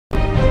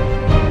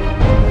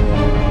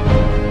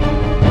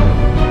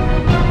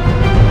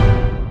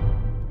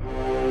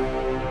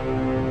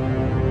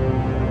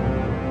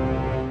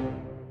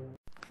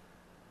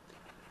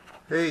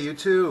Hey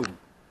YouTube,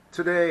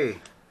 today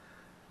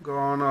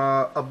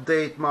gonna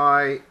update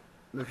my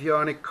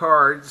Navionics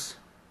cards.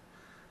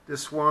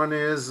 This one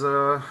is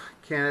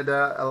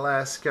Canada,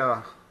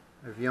 Alaska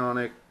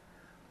Navionics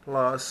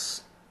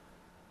Plus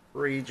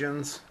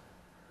regions,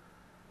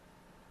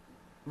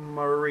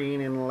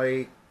 Marine and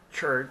Lake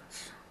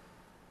charts.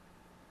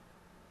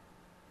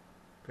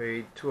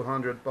 Paid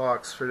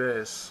 $200 for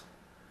this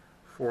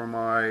for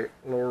my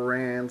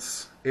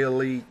Lowrance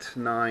Elite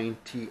 9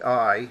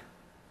 Ti.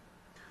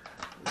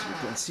 As you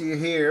can see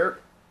here,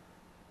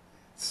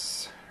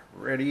 it's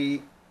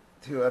ready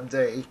to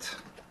update.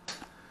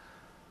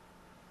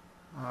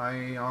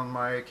 On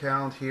my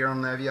account here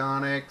on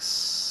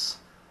Navionics,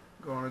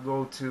 gonna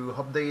go to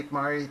update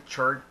my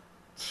chart.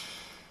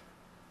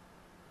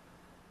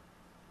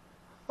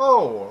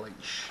 Holy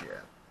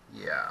shit,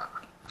 yeah.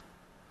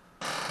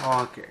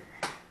 Okay.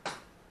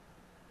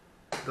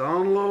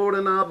 Download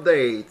and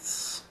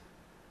updates.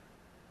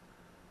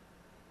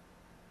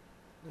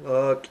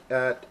 Look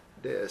at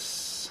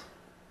this.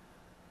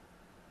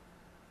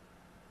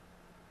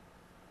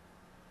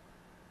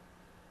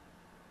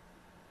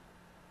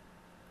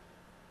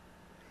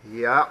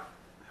 Yeah,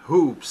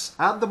 hoops.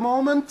 At the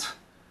moment,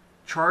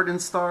 chart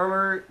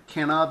installer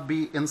cannot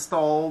be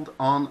installed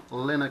on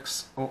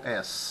Linux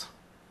OS.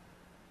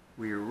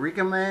 We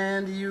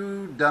recommend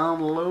you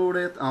download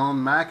it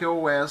on Mac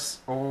OS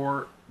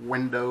or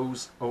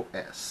Windows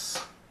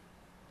OS.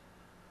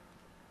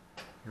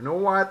 You know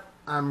what?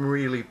 I'm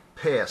really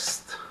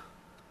pissed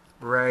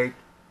right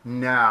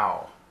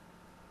now.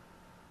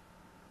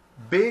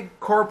 Big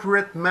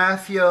corporate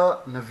mafia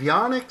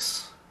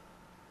Navionics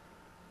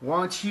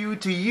wants you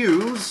to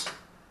use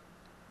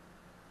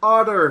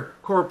other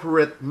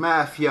corporate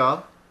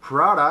mafia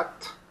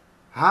product,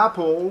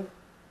 Apple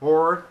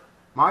or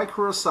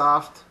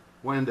Microsoft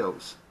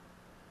Windows.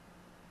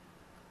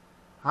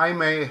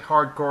 I'm a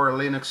hardcore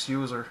Linux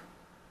user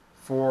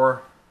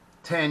for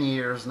 10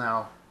 years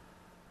now.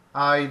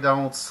 I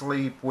don't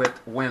sleep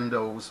with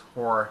Windows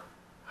or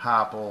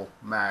Apple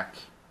Mac.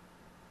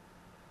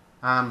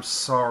 I'm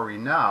sorry.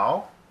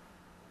 Now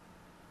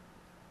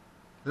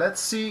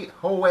let's see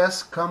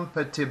OS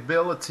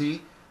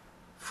compatibility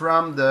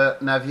from the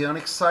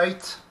Navionics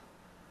site.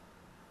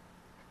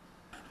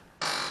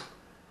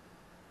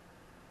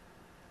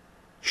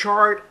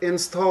 Chart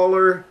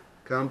installer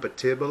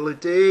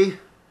compatibility.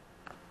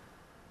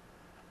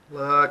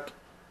 Look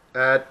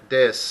at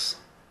this.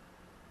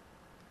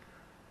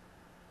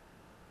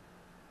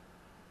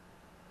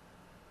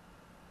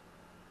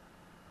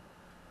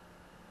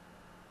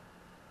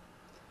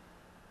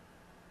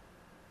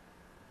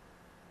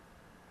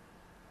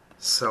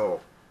 So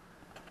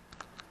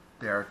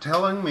they're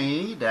telling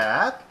me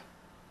that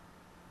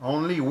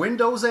only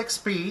Windows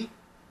XP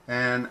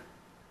and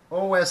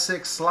OS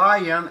X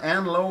Lion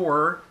and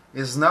lower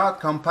is not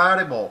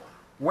compatible.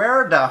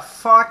 Where the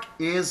fuck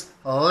is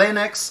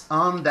Linux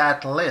on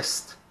that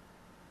list?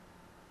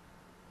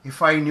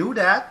 If I knew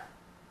that,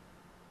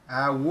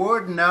 I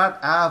would not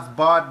have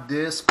bought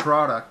this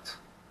product.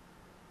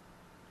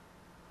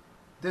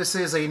 This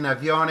is a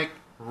Navionics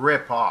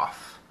ripoff.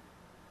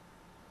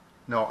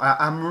 No,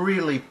 I'm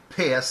really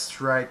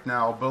pissed right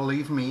now.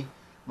 Believe me,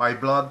 my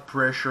blood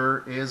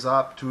pressure is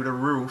up to the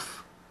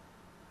roof.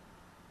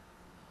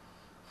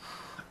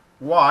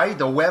 Why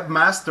the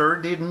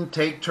webmaster didn't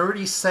take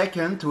 30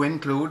 seconds to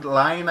include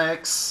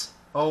Linux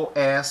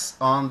OS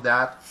on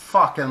that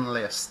fucking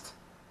list?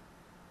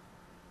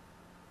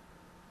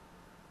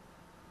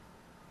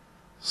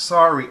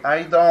 Sorry,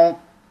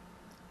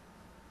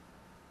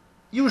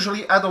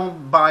 usually I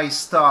don't buy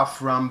stuff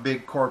from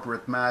big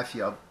corporate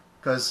mafia,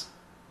 because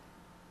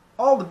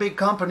all the big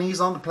companies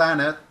on the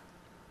planet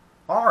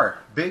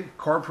are big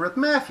corporate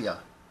mafia.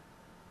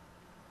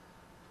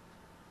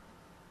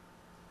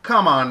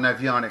 Come on,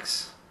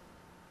 Navionics.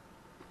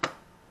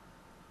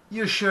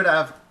 You should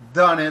have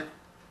done it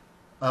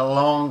a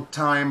long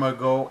time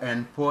ago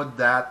and put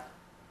that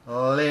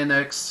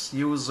Linux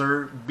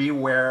user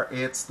beware,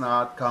 it's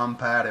not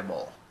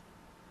compatible.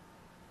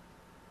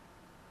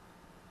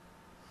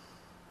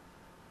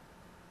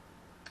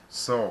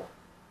 So,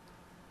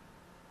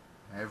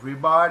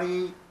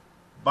 everybody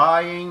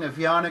buying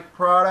Navionics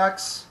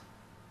products,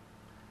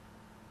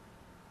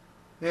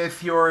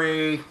 if you're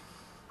a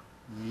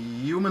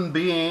human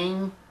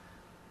being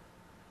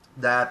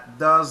that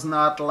does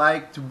not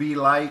like to be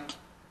like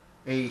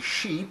a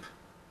sheep,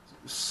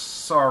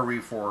 sorry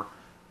for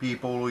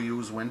people who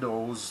use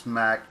Windows,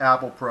 Mac,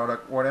 Apple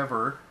product,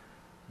 whatever,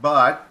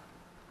 but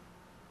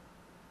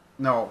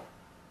no,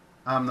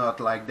 I'm not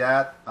like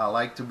that. I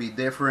like to be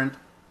different.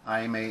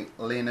 I'm a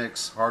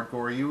Linux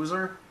hardcore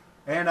user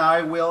and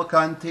I will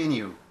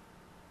continue.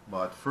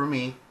 But for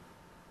me,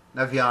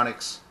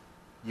 Navionics,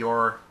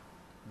 you're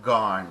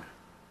gone.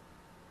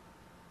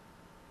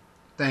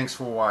 Thanks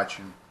for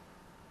watching.